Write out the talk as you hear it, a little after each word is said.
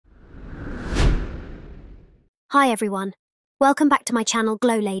Hi everyone, welcome back to my channel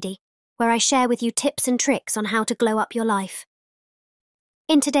GlowLady, where I share with you tips and tricks on how to glow up your life.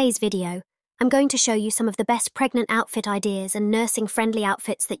 In today's video, I'm going to show you some of the best pregnant outfit ideas and nursing-friendly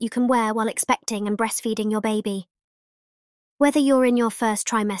outfits that you can wear while expecting and breastfeeding your baby. Whether you're in your first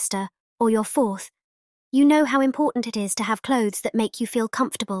trimester or your fourth, you know how important it is to have clothes that make you feel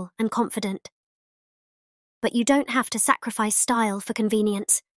comfortable and confident. But you don't have to sacrifice style for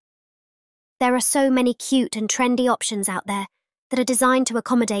convenience. There are so many cute and trendy options out there that are designed to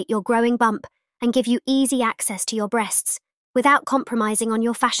accommodate your growing bump and give you easy access to your breasts without compromising on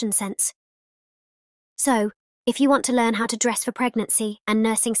your fashion sense. So, if you want to learn how to dress for pregnancy and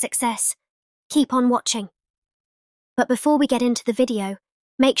nursing success, keep on watching. But before we get into the video,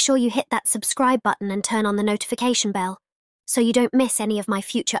 make sure you hit that subscribe button and turn on the notification bell so you don't miss any of my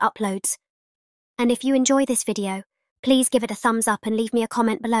future uploads. And if you enjoy this video, please give it a thumbs up and leave me a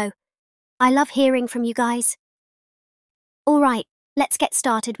comment below. I love hearing from you guys. Alright, let's get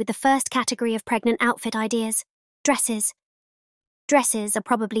started with the first category of pregnant outfit ideas, dresses. Dresses are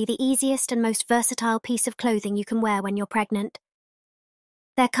probably the easiest and most versatile piece of clothing you can wear when you're pregnant.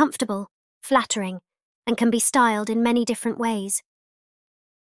 They're comfortable, flattering, and can be styled in many different ways.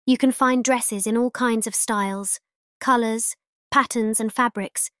 You can find dresses in all kinds of styles, colours, patterns and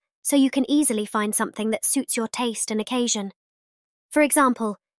fabrics, so you can easily find something that suits your taste and occasion. For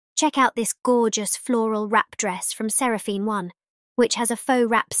example, check out this gorgeous floral wrap dress from Seraphine 1, which has a faux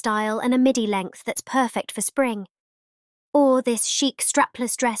wrap style and a midi length that's perfect for spring. Or this chic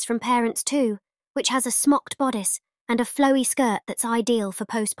strapless dress from Parents 2, which has a smocked bodice and a flowy skirt that's ideal for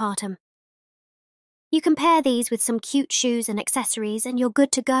postpartum. You can pair these with some cute shoes and accessories and you're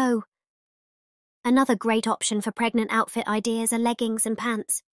good to go. Another great option for pregnant outfit ideas are leggings and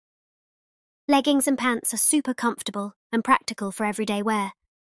pants. Leggings and pants are super comfortable and practical for everyday wear.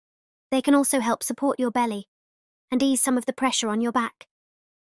 They can also help support your belly and ease some of the pressure on your back.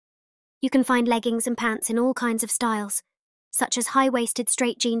 You can find leggings and pants in all kinds of styles, such as high-waisted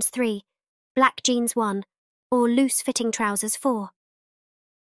straight jeans 3, black jeans 1, or loose-fitting trousers 4.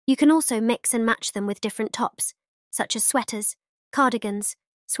 You can also mix and match them with different tops, such as sweaters, cardigans,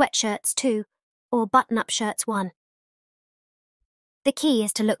 sweatshirts 2, or button-up shirts 1. The key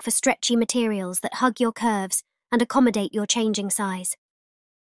is to look for stretchy materials that hug your curves and accommodate your changing size.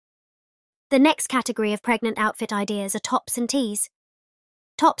 The next category of pregnant outfit ideas are tops and tees.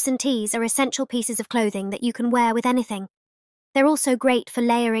 Tops and tees are essential pieces of clothing that you can wear with anything. They're also great for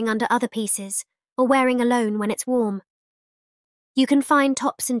layering under other pieces or wearing alone when it's warm. You can find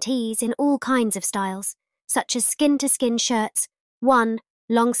tops and tees in all kinds of styles, such as skin-to-skin shirts 1,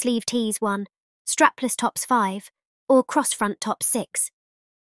 long-sleeve tees 1, strapless tops 5, or cross-front tops 6.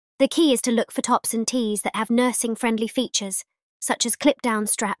 The key is to look for tops and tees that have nursing-friendly features, such as clip-down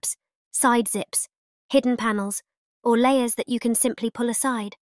straps, side zips, hidden panels, or layers that you can simply pull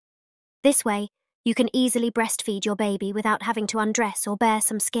aside. This way, you can easily breastfeed your baby without having to undress or bare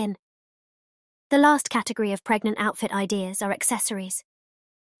some skin. The last category of pregnant outfit ideas are accessories.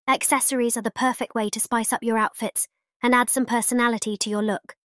 Accessories are the perfect way to spice up your outfits and add some personality to your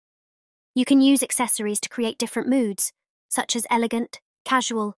look. You can use accessories to create different moods, such as elegant,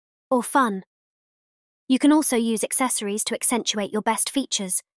 casual, or fun. You can also use accessories to accentuate your best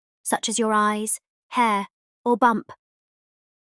features, such as your eyes, hair, or bump.